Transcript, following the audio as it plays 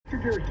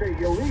dare say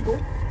illegal.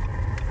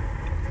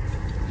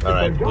 All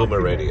right,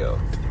 Boomer Radio.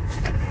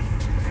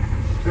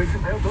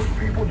 Those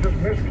people just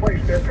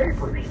misplaced their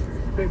papers.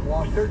 They've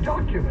lost their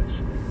documents.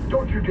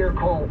 Don't you dare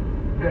call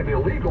them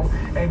illegal.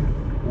 And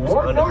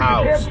Lord knows you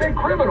can't say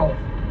criminal.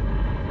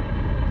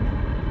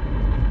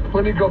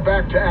 Let me go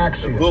back to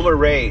Axios. Boomer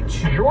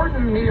Rage.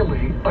 Jordan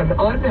Neely, an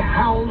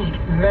unhoused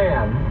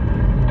man,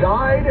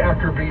 died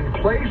after being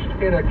placed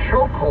in a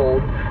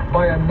chokehold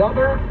by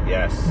another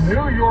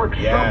New York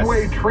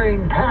subway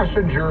train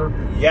passenger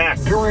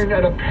during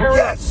an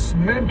apparent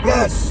mental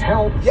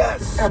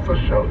health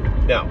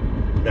episode. No.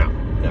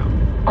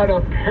 An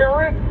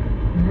apparent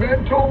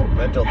mental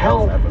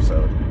health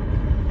episode.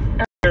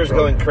 Here's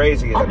going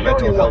crazy is a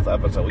mental health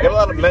episode. We got a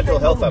lot of mental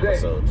health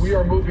episodes. We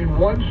are moving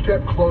one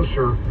step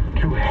closer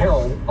to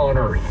hell on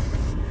earth.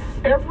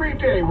 Every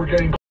day we're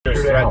getting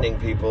closer to threatening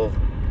people,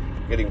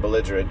 getting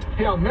belligerent.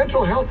 Yeah,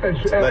 mental health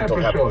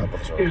episode.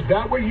 Is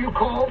that what you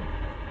call?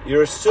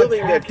 You're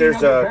assuming that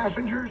there's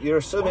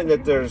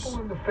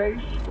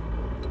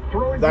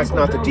that's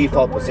not the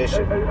default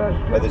position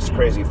by this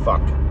crazy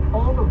fuck.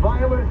 All the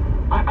violence,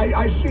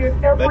 I see it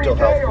every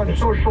day on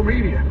social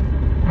media.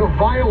 The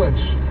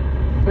violence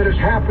that is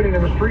happening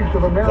in the streets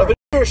of America.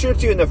 So if a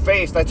shoots you in the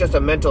face, that's just a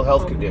mental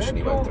health condition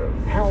you went through.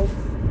 Health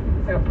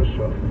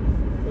episode.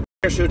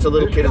 If a shoots a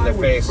little kid in the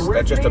face,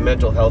 that's just a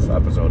mental health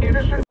episode.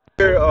 If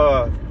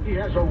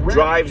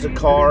drives a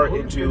car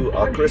into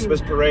a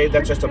Christmas parade,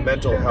 that's just a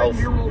mental health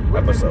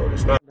episode.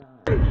 It's not.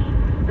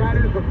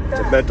 It's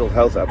a mental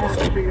health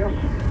episode.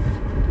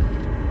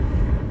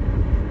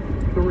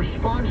 The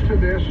response to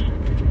this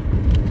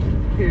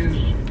is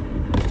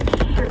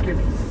sickening.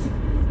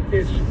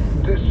 It's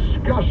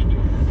disgusting.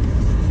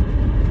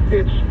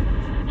 It's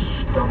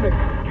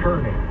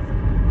stomach-turning.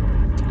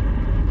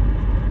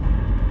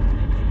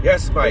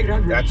 Yes, Mike.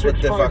 That's what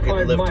the fucking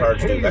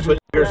libtards do. That's what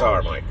niggers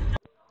are, Mike.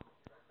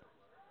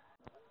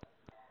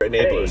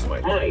 Enablers,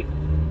 Mike.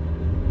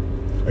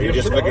 Are you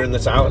just figuring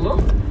this out?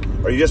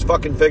 Are you just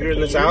fucking figuring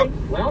this out?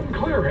 Loud and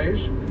clear,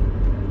 Hayes.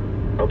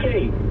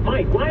 Okay,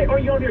 Mike, why are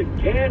you on there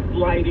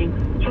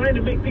gaslighting, trying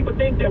to make people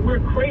think that we're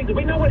crazy?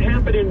 We know what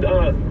happened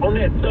on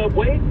that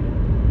subway.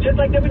 Just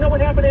like that, we know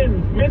what happened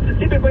in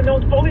Mississippi when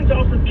those police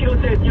officers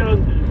killed that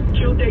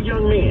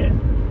young man.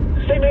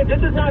 Say, man,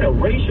 this is not a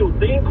racial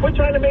thing. Quit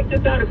trying to make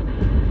this out of...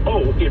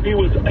 Oh, if he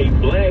was a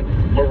black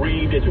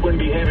Marine, that you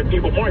wouldn't be having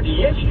people marching.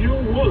 Yes, you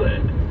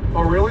would.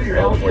 Oh, really?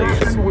 Al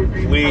Sharpton would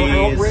be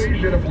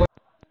outraged at a black...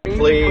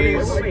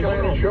 Please.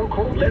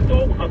 Let's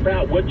go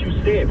about what you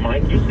said,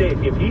 Mike. You said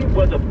if he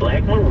was a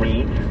black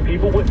Marine,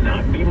 people would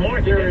not be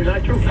marching. That's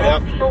not true.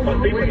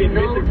 Absolutely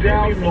no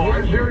doubt.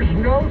 There's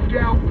no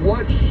doubt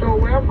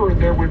whatsoever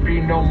there would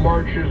be no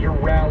marches or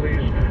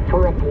rallies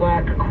for a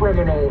black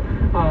criminal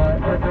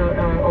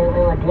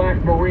or a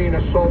black Marine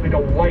assaulting a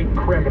white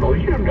criminal.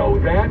 You know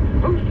that.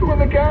 Who's doing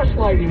the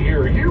gaslighting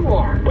here? You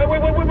are.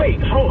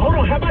 Wait. Hold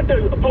on. How about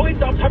the police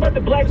officers? How about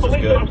the black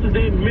police officers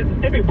in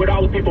Mississippi with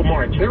all the people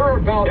marching? There are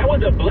about... That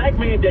was a black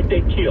man that they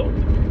killed.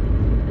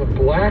 The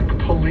black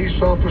police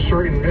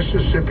officer in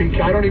Mississippi?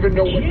 I don't even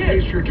know what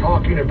case you're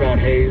talking about,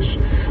 Hayes.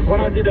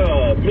 What was it,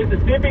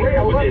 Mississippi?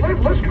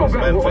 Let's go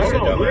back.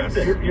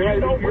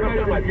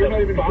 You're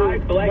not even sure.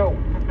 No,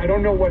 I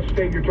don't know what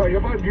state you're talking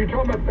about. You're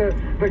talking about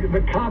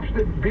the cops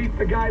that beat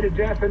the guy to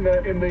death in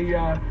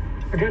the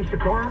against the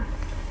car?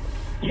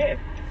 Yes.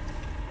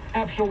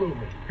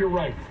 Absolutely. You're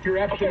right. You're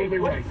absolutely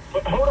right.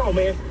 Hold on,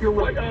 man. You're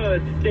right.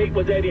 What state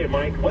was that in,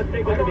 Mike? What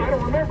state was it in? I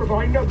don't remember, but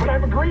I know. But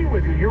I'm agreeing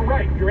with you. You're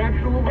right. You're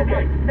absolutely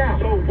right. Now,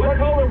 so what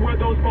color were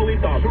those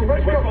police officers?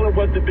 What color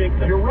was the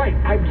victim? You're right.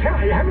 I'm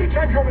telling you. How many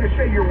times you want me to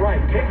say you're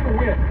right? Take the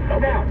win. Okay.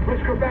 Now,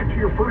 let's go back to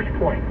your first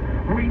point.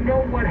 We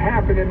know what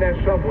happened in that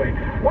subway.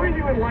 Why don't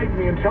you enlighten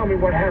me and tell me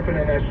what happened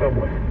in that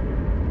subway?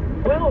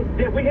 Well,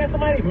 we had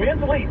somebody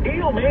mentally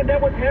ill, man, that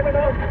was having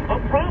a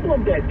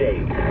problem that day.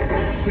 Is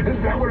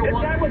that what it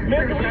was? That was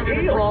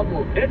mentally ill.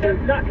 Problem. That does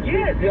not,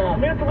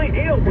 mentally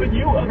ill. When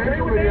you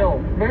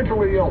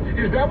mentally ill.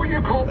 Is that what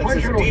you call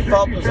punching a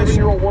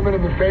 67-year-old woman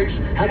in the face,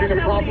 having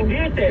a problem? He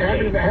did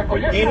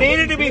that. He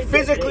needed to be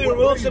physically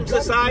removed from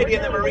society,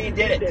 and the Marine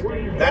did it.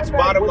 That's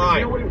bottom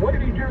line. What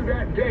did he do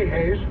that day,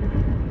 Hayes?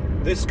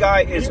 This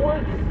guy is... He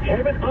was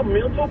having a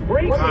mental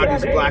breakdown. God,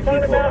 these black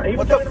people.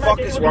 What the fuck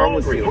is wrong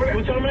with you?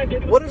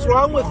 What is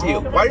wrong with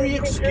you? Why are you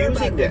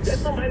excusing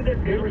this? Why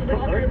did you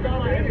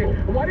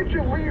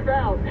leave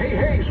out? Hey,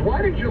 Hayes,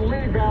 why did you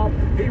leave out?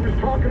 He was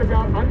talking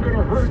about, I'm going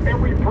to hurt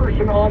every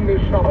person on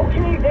this subway.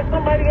 Okay, that's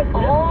somebody that's...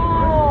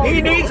 Oh!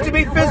 He needs to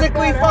be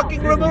physically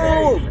fucking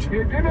removed.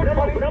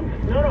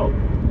 No.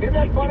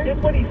 That's what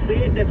he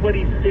said. That's what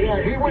he said. Yeah,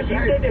 he was.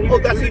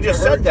 He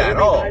just said that.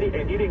 Oh.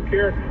 And he didn't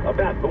care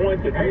about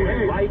going to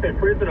life in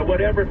prison or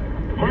whatever.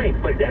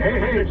 Mike, but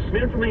that's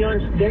mentally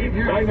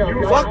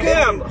unstable. Fuck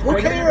him. Who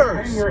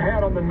cares? Hang your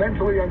hat on the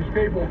mentally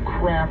unstable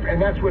crap,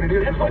 and that's what it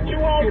is. That's what you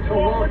all it's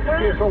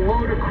a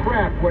load of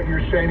crap. What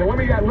you're saying.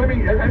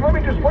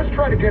 And let's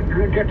try to get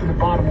to the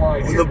bottom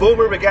line. The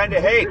boomer began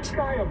to hate. Is this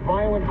guy a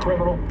violent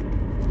criminal?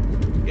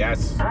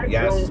 Yes.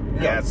 Yes,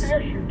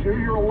 you to,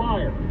 you're a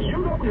liar. You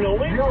don't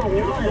know it. You're a liar.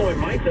 You don't know it,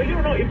 Mike. So you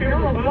don't know if you're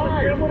a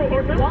liar.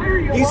 or not. Why are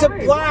you He's a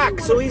lying? black,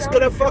 so he's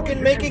gonna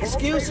fucking make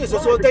excuses.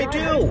 That's what they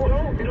do.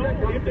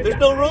 There's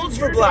no rules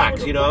for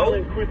blacks, you know?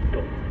 You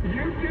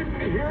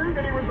didn't hear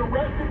that he was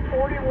arrested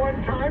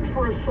 41 times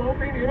for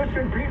assaulting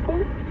innocent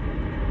people?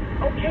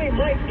 Okay,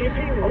 Mike, if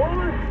he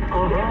was,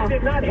 that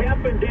did not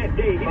happen that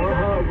day. He did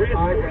not arrest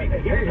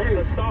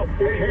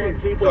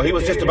 41 people. No, he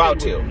was just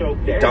about to.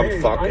 You dumb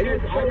fuck.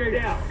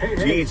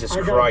 Jesus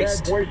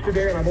Christ. Voice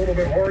today and I'm a little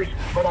bit hoarse,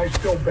 but I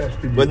still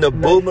bested you. When the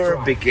boomer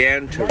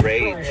began to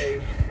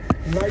rage.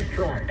 Nice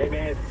try. Hey,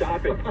 man,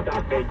 stop it.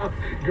 Stop it.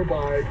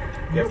 Goodbye.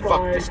 Yeah, Goodbye.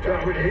 fuck this guy.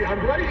 I'm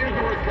glad you used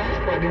the word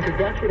gaslighting because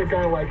that's what a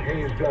guy like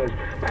Hayes does.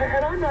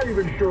 And I'm not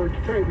even sure,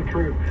 to tell you the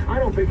truth, I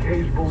don't think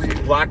Hayes believes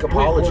black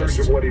apologist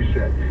of what he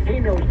said.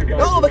 He knows the guy.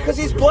 No, because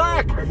he's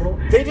black.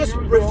 They just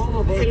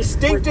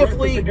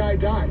instinctively. The guy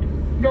died.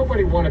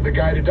 Nobody wanted the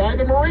guy to die.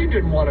 The Marine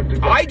didn't want him to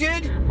die. I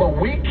did.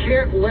 But we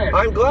can't let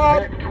I'm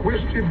glad. that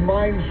twisted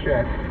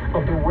mindset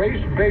of the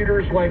race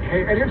baiters like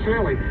Hayes. And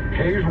incidentally,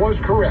 Hayes was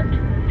correct.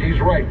 He's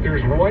right.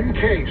 There's one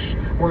case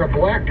where a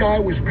black guy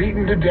was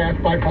beaten to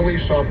death by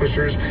police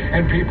officers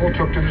and people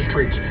took to the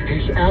streets.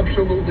 He's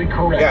absolutely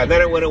correct. Yeah,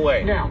 then it went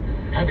away. Now,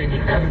 having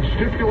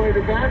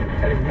stipulated that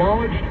and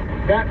acknowledged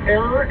that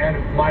error,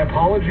 and my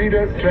apology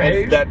to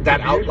Hayes.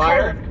 That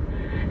outlier?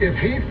 If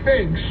he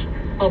thinks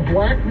a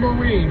black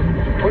Marine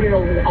putting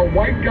a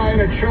white guy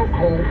in a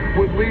chokehold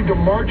would lead to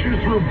marches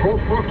through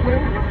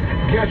Brooklyn,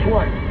 guess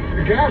what?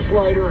 The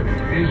gaslighter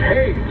is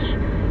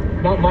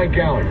Hayes, not Mike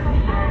Gallagher.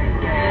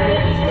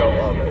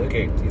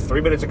 Okay,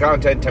 3 minutes of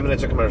content, 10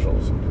 minutes of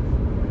commercials.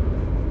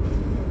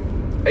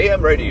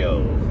 AM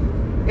radio.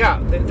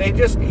 Yeah,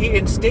 he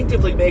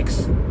instinctively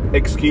makes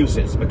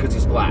excuses because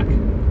he's black.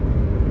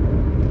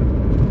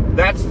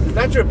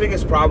 That's your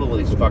biggest problem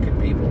with these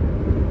fucking people.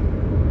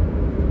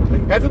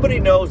 Like, everybody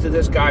knows that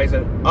this guy's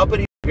an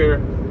uppity nigger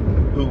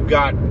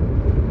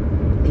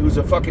who's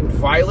a fucking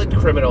violent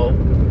criminal.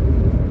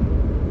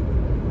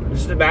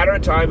 It's just a matter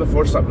of time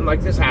before something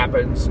like this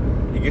happens.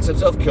 He gets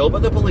himself killed by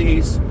the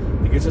police.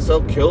 He gets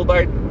himself killed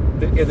by,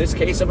 in this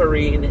case, a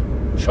Marine.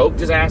 Choked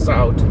his ass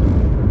out.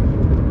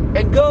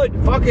 And good.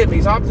 Fuck him.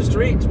 He's off the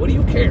streets. What do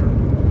you care?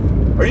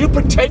 Are you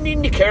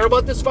pretending to care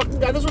about this fucking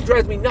guy? This is what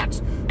drives me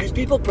nuts. These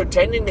people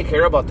pretending to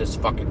care about this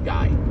fucking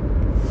guy.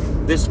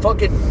 This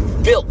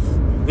fucking filth.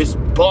 This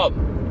bum.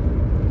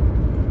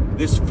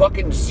 This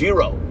fucking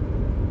zero.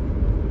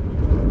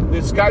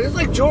 This guy, this is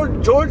like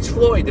George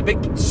Floyd, the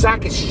big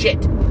sack of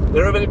shit that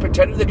everybody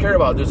pretended to care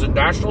about. There's a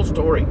national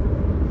story.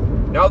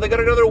 Now they got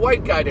another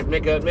white guy to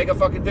make a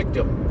fucking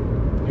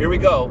victim. Here we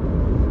go.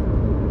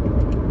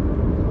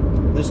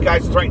 This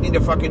guy's threatening to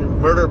fucking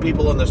murder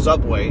people on the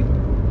subway.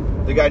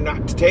 The guy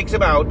takes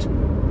him out.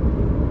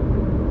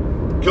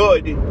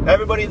 Good.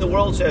 Everybody in the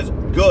world says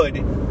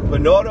good.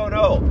 But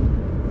no.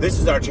 This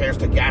is our chance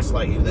to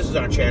gaslight you. This is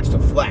our chance to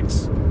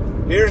flex.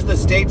 Here's the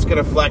state's going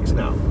to flex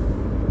now.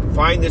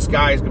 Find this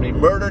guy. It's going to be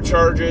murder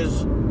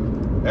charges.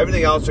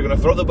 Everything else. They're going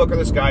to throw the book on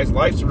this guy's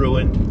life's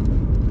ruined.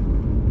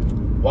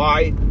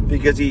 Why?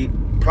 Because he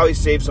probably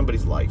saved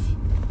somebody's life.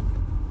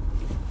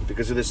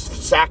 Because of this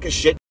sack of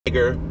shit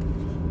nigger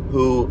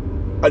who...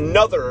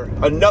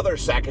 Another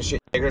sack of shit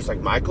niggers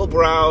like Michael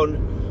Brown.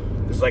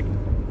 There's like...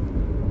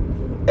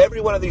 Every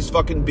one of these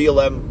fucking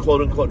BLM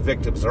quote-unquote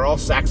victims, they're all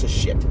sacks of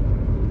shit.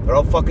 They're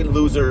all fucking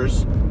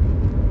losers.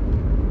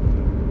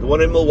 The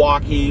one in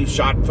Milwaukee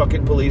shot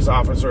fucking police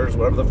officers,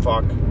 whatever the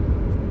fuck.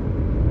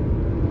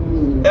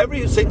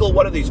 Every single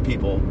one of these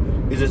people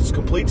is a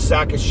complete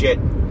sack of shit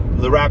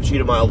with a rap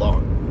sheet a mile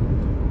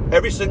long.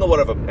 Every single one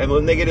of them. And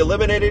when they get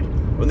eliminated,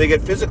 when they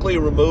get physically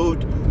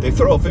removed, they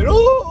throw a fit.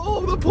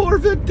 Oh, the poor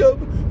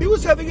victim. He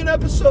was having an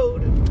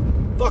episode.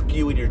 Fuck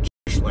you and your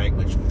Jewish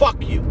language.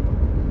 Fuck you.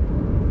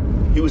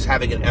 He was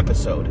having an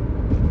episode.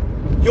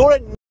 You're a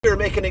nigger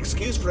making an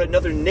excuse for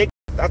another nigger.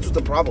 That's what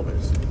the problem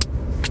is.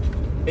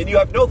 And you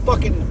have no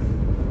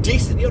fucking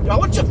decent... I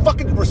want you to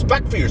fucking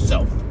respect for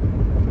yourself.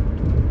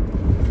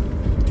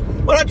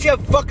 Why don't you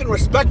have fucking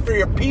respect for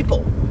your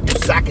people, you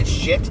sack of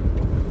shit?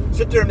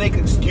 Sit there and make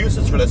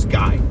excuses for this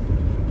guy.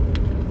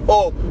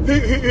 Oh,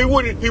 he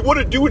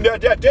wasn't doing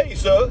that day,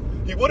 sir.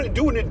 He wasn't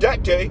doing it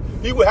that day.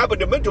 He was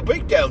having a mental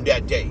breakdown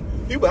that day.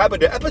 He was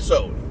having an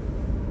episode.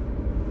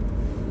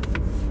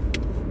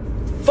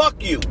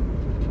 Fuck you.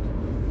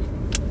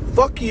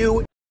 Fuck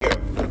you.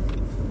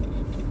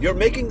 You're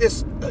making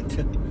this...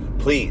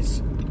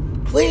 Please.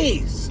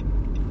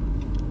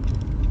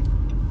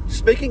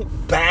 Just making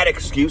bad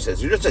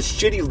excuses. You're just a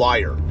shitty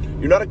liar.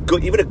 You're not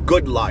even a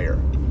good liar.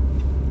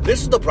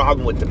 This is the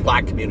problem with the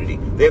black community.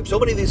 They have so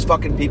many of these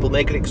fucking people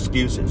making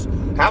excuses.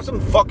 Have some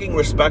fucking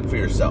respect for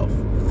yourself.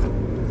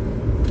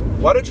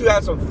 Why don't you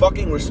have some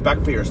fucking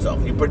respect for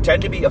yourself? You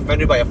pretend to be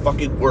offended by a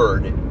fucking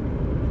word.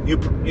 You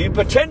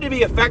pretend to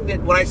be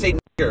offended when I say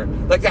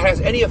nigger, like that has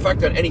any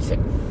effect on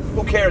anything.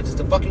 Who cares?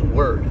 It's a fucking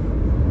word.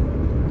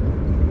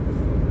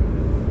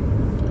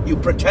 You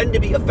pretend to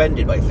be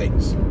offended by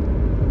things.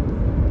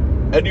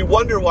 And you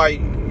wonder why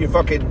you're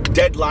fucking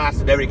dead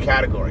last in every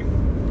category.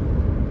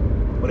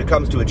 when it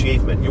comes to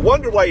achievement. You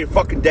wonder why you're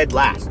fucking dead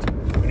last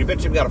when you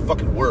bitch you've got a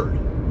fucking word.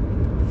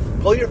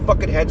 Pull your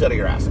fucking heads out of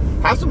your ass.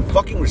 Have some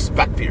fucking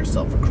respect for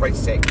yourself, for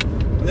Christ's sake.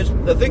 And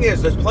the thing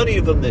is, there's plenty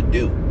of them that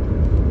do.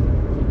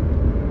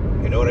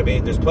 You know what I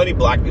mean? There's plenty of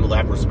black people that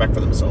have respect for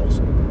themselves.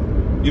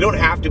 You don't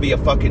have to be a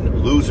fucking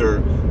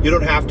loser. You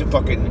don't have to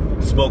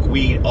fucking smoke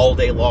weed all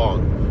day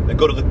long and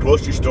go to the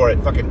grocery store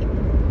at fucking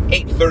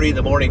 8:30 in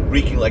the morning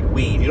reeking like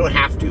weed. You don't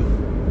have to.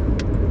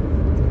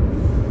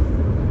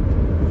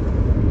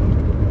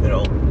 You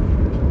know?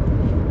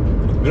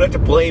 You don't have to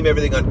blame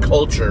everything on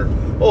culture.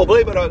 Oh,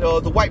 blame it on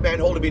the white man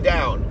holding me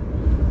down.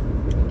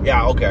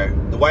 Yeah, okay.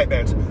 The white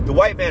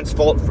man's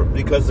fault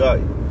because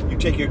you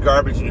take your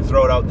garbage and you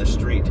throw it out in the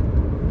street.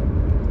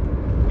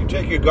 You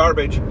take your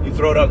garbage, you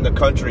throw it out in the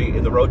country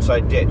in the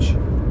roadside ditch.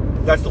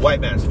 That's the white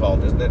man's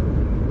fault, isn't it?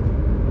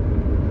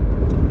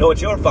 No,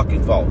 it's your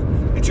fucking fault.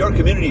 It's your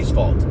community's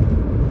fault.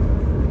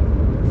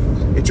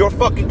 It's your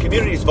fucking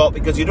community's fault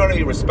because you don't have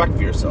any respect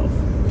for yourself.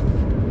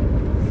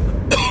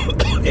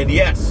 And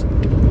yes,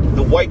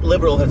 the white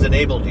liberal has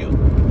enabled you.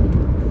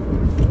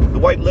 The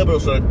white liberal,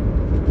 I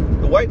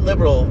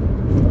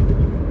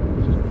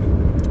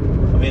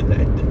mean,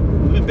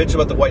 we've been bitching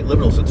about the white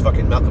liberal since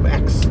fucking Malcolm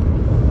X.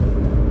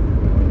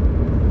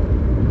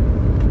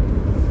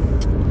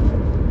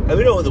 And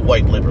we know who the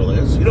white liberal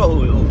is. You know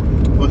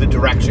who the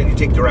direction, you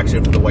take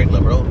direction from the white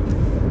liberal.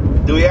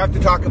 Do we have to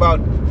talk about,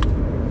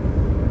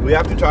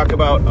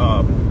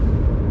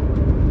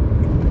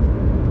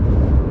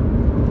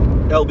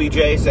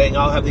 LBJ saying,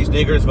 I'll have these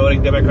niggers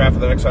voting Democrat for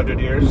the next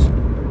 100 years?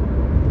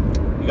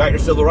 You got your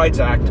Civil Rights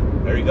Act.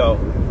 There you go.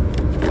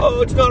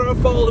 Oh, it's not our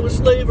fault. It was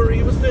slavery.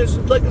 It was this.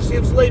 It's legacy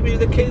of slavery.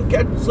 The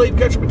slave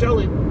catcher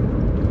battalion.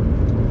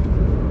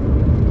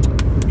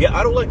 Yeah,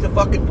 I don't like the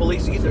fucking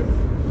police either.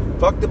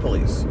 Fuck the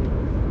police.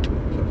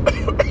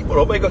 Well,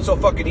 don't make it so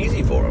fucking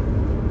easy for them.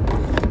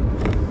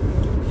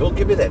 Don't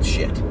give me that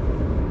shit.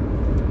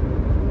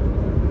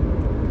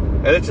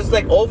 And it's just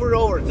like over and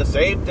over, it's the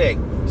same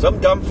thing. Some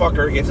dumb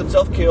fucker gets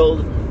himself killed,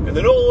 and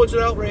then, oh, it's an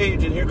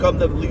outrage, and here come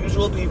the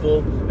usual people,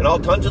 and all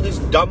tons of these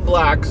dumb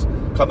blacks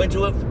come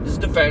into his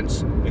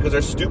defense because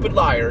they're stupid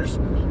liars,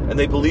 and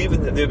they believe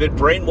they've been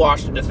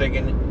brainwashed into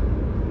thinking,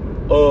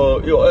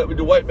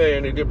 the white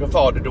man did my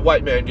father, the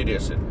white man did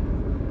this.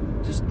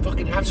 And just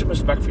fucking have some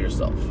respect for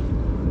yourself.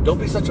 Don't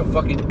be such a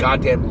fucking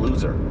goddamn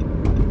loser.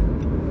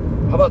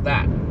 How about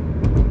that?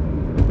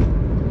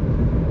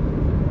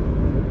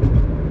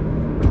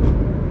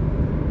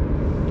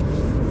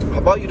 How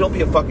about you don't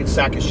be a fucking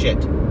sack of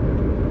shit?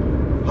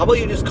 How about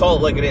you just call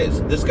it like it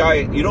is? This guy,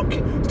 you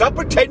don't stop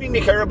pretending to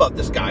care about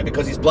this guy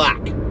because he's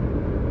black.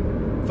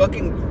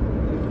 Fucking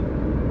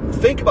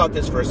think about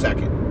this for a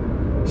second.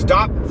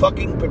 Stop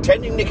fucking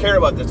pretending to care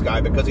about this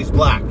guy because he's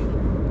black.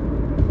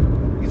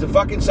 He's a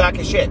fucking sack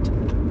of shit.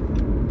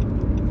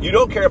 You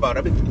don't care about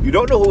him. You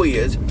don't know who he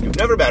is. You've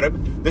never met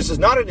him. This is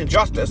not an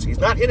injustice. He's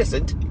not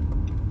innocent.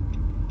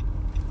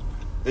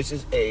 This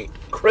is a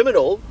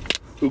criminal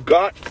who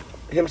got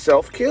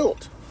himself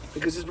killed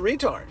because he's a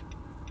retard.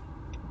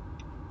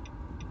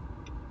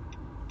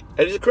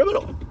 And he's a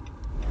criminal.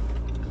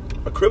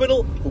 A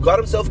criminal who got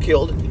himself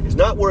killed is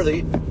not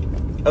worthy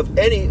of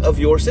any of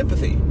your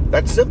sympathy.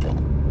 That's simple.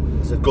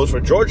 So it goes for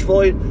George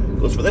Floyd,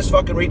 goes for this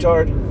fucking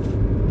retard.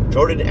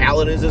 Jordan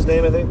Allen is his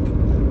name, I think.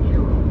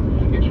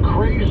 It's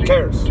crazy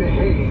to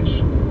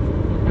Hayes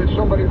that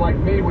somebody like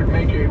me would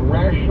make a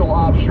rational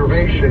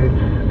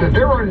observation that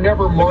there are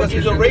never marches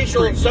because he's a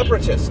racial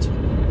separatist.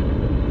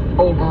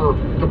 Over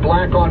the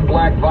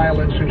black-on-black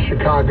violence in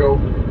Chicago.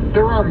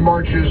 There aren't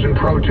marches and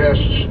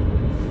protests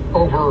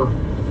over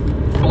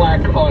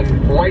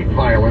black-on-white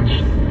violence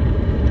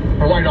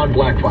or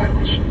white-on-black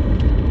violence.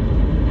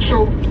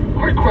 So,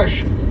 quick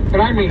question,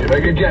 and I mean it,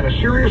 again, a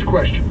serious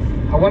question.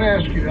 I want to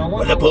ask you, and I want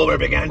when the boomer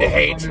began to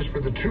hate. On this for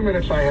the 2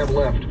 minutes I have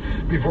left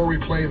before we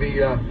play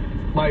the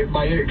my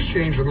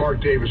exchange with Mark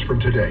Davis from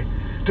today.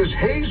 Does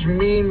Hayes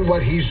mean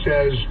what he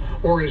says,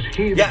 or is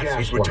he the gaslighter? Yes,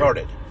 he's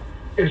retarded.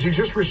 Is he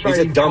just reciting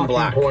he's a dumb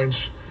black points?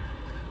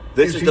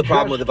 This is the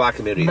problem with the black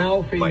community,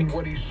 mouthing Mike.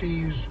 What he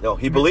sees. No,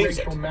 he believes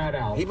it.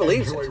 He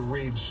believes it.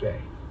 Reed say.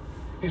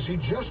 Is he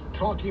just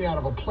talking out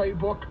of a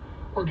playbook,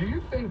 or do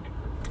you think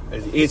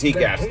is he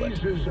gaslit?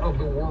 Hayes of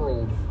the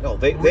world? No,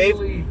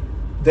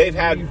 they've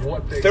had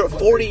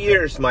 40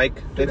 years,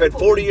 Mike. They've had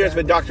 40 years of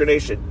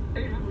indoctrination,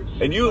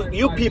 and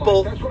you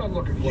people,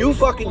 you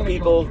fucking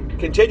people,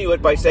 continue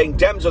it by saying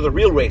Dems are the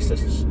real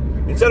racists.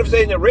 Instead of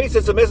saying that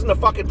racism isn't a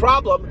fucking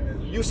problem,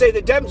 you say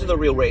the Dems are the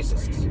real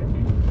racists.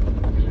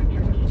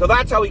 So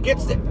that's how he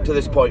gets it to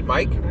this point,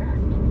 Mike.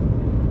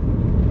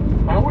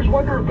 I always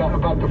wonder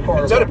about the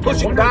far Instead of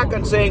pushing back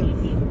on saying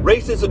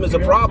racism is a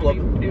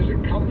problem, is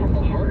it come from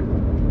the heart?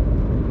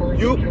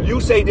 You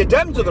say the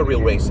Dems are the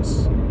real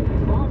racists.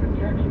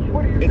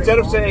 Instead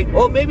of saying,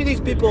 oh, maybe these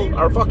people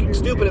are fucking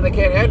stupid and they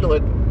can't handle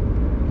it.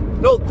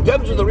 No, the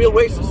Dems are the real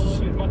racists.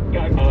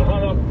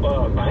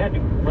 I had to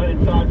run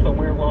inside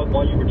somewhere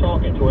while you were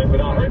talking to him,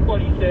 but I heard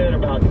what he said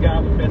about the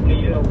guy who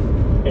mentally ill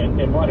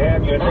and what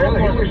have you. And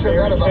he only said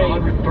that about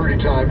 130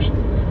 times.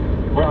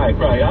 Right.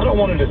 I don't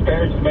want to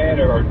disparage the man,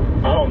 or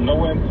I don't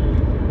know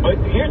him. But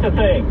here's the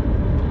thing.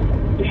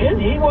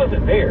 He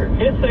wasn't there.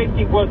 His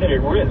safety wasn't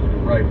at risk.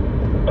 Right.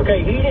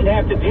 Okay, he didn't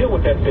have to deal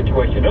with that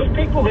situation. Those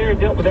people there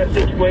dealt with that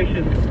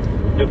situation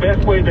the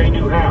best way they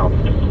knew how.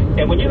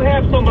 And when you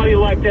have somebody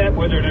like that,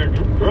 whether they're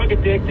drug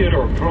addicted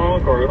or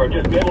drunk or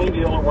just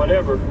mentally ill or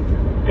whatever,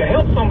 to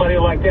help somebody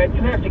like that,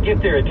 you have to get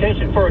their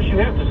attention first. You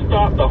have to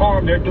stop the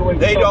harm they're doing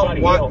to somebody else. They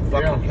don't want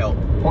fucking help.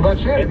 Well,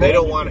 that's it. They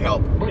don't want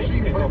help.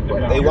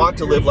 They want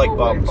to live like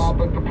bums. Bob,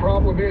 but the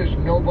problem is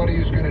nobody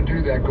is going to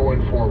do that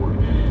going forward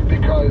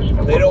because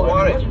they don't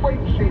want it. Let's wait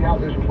and see how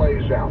this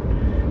plays out.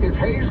 If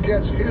Hayes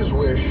gets his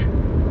wish,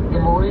 the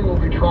Marine will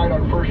be tried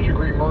on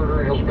first-degree murder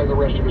and he'll spend the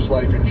rest of his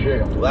life in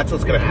jail. Well, that's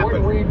what's going to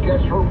happen. When Reed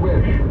gets her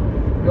wish,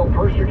 they'll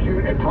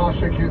persecute and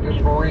prosecute this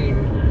Marine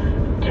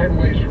 10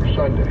 ways from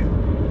Sunday.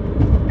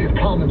 If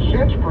common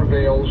sense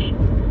prevails,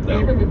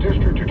 even the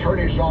district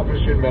attorney's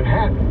office in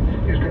Manhattan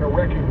is going to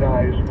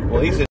recognize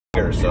he's a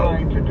nigger, so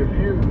trying to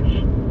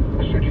diffuse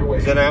a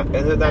situation.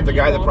 Isn't that the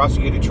guy that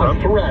prosecuted Trump?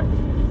 A threat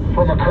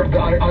from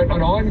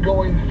an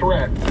ongoing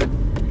threat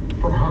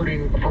from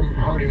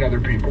hurting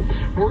other people.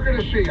 We're going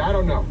to see. I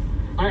don't know.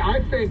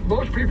 I think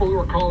most people who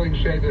are calling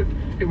say that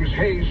it was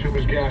Hayes who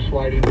was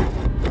gaslighting.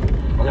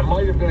 And it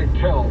might have been a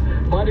tell.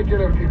 Might have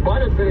been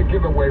a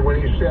giveaway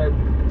when he said,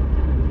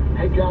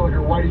 "Hey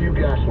Gallagher, why do you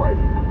gaslight?"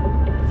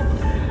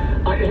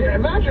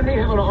 Imagine me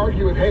having to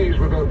argue with Hayes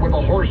with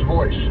a hoarse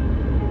voice.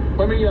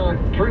 Let me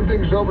turn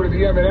things over to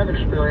the M&M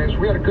experience.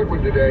 We had a good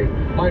one today.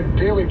 My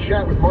daily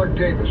chat with Mark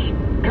Davis.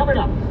 Coming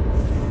up.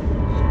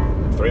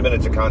 3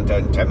 minutes of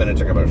content, 10 minutes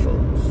of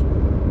commercials.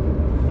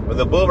 When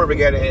the boomer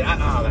began to hit,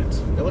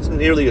 that wasn't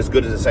nearly as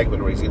good as a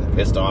segment where he's getting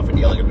pissed off and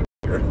yelling at the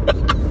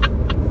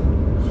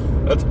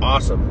That's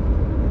awesome.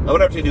 I'm going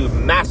to have to do a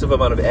massive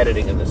amount of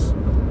editing in this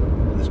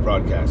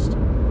broadcast.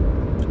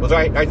 Well,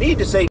 I need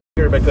to say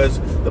because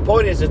the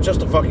point is it's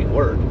just a fucking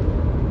word.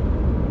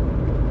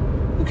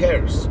 Who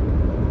cares?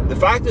 The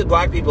fact that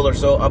black people are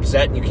so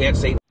upset and you can't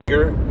say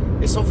nigger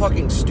is so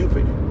fucking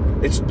stupid.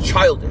 It's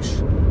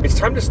childish. It's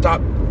time to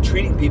stop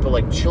treating people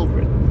like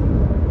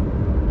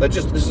children. The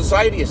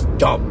society is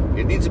dumb.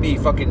 It needs to be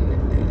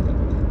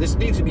this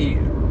needs to be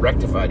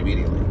rectified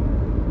immediately.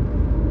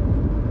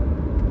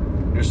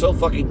 You're so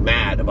fucking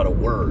mad about a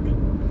word.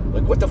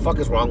 Like, what the fuck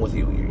is wrong with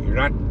you? You're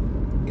not,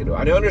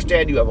 I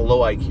understand you have a low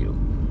IQ.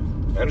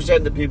 I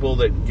understand the people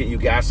that get you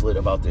gaslit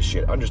about this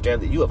shit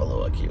understand that you have a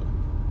low IQ.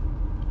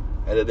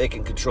 And that they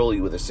can control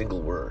you with a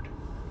single word.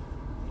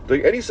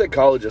 Like any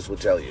psychologist will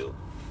tell you,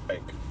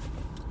 like,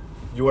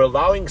 you are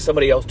allowing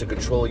somebody else to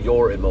control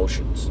your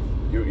emotions.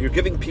 You're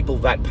giving people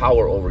that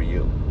power over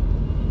you.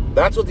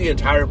 That's what the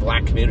entire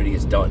black community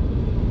has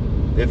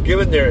done. They've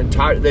given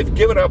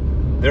up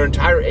their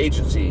entire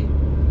agency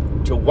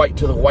to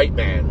the white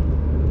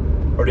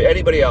man or to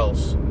anybody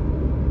else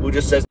who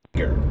just says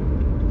nigger.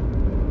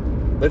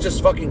 That's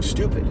just fucking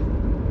stupid.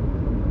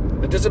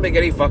 It doesn't make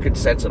any fucking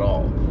sense at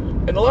all.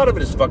 And a lot of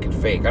it is fucking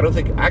fake. I don't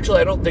think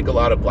a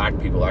lot of black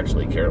people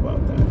actually care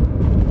about that.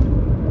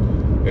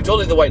 It's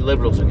only the white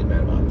liberals who get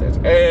mad about this.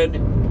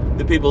 And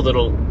the people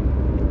that'll,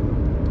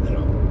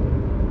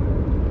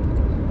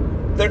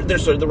 they're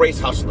sort of the race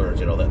hustlers,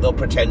 they'll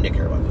pretend to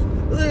care about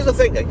this. There's the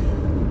thing,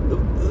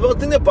 the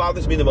thing that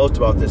bothers me the most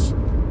about this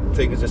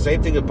thing is the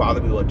same thing that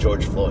bothered me about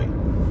George Floyd.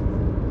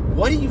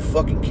 Why do you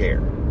fucking care?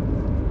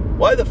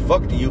 Why the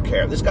fuck do you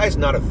care? This guy's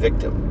not a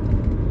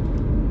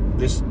victim.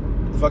 This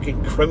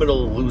fucking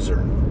criminal loser.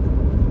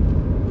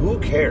 Who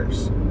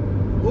cares?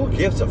 Who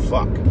gives a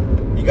fuck?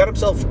 He got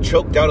himself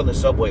choked out on the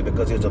subway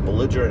because he's a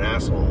belligerent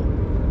asshole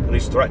and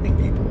he's threatening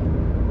people.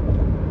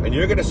 And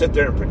you're going to sit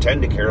there and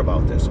pretend to care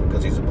about this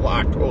because he's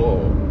black.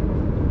 Oh.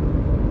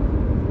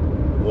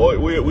 Boy,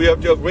 we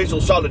have to have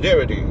racial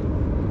solidarity.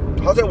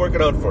 How's that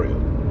working out for you?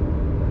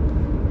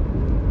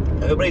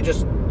 Everybody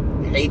just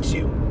hates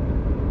you.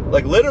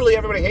 Like, literally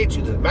everybody hates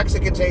you. The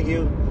Mexicans hate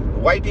you. The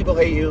white people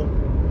hate you.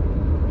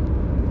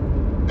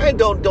 And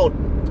don't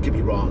get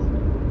me wrong.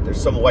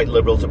 There's some white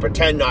liberals that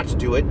pretend not to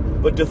do it.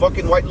 But do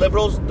the white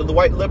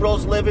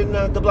liberals live in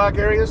the black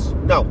areas?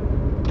 No.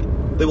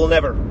 They will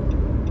never.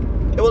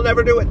 They will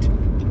never do it.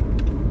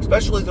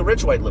 Especially the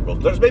rich white liberals.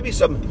 There's maybe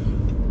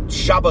some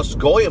Shabbos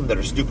Goyim that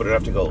are stupid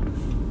enough to go,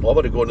 well, I'm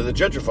going to go into the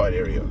gentrified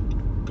area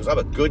because I'm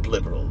a good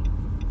liberal.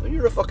 Well,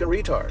 you're a fucking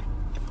retard.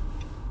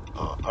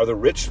 Are the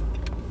rich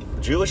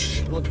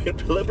Jewish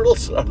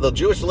liberals? Are the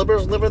Jewish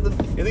liberals living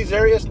in these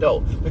areas?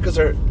 No, because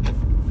they're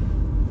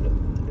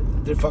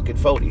fucking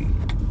phony.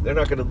 They're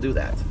not going to do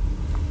that.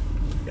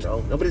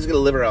 Nobody's going to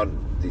live around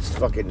these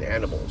fucking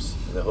animals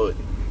in the hood.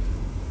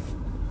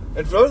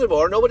 And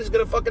furthermore, nobody's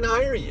going to fucking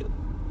hire you.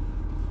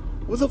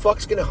 Who the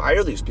fuck's going to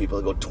hire these people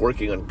to go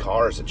twerking on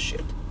cars and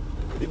shit?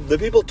 The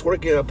people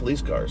twerking on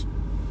police cars.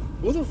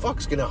 Who the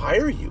fuck's going to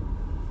hire you?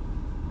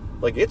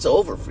 Like, it's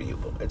over for you.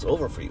 It's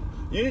over for you.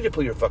 You need to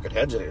pull your fucking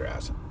heads out of your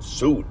ass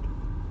soon.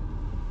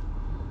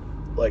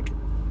 Like,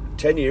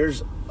 10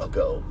 years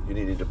ago, you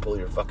needed to pull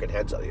your fucking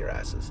heads out of your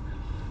asses.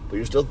 But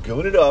you're still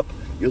gooning it up.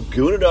 You're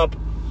gooning it up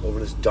over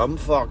this dumb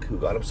fuck who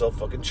got himself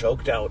fucking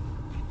choked out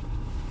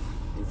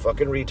You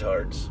fucking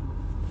retards.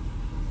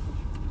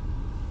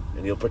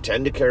 And you'll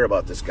pretend to care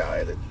about this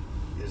guy that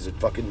is a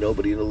fucking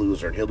nobody and a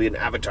loser, and he'll be an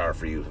avatar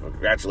for you.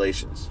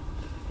 Congratulations.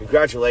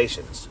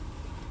 Congratulations.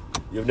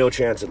 You have no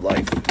chance at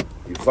life.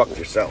 You fucked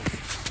yourself.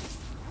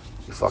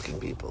 You fucking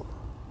people.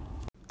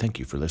 Thank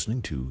you for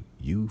listening to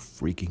You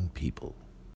Freaking People.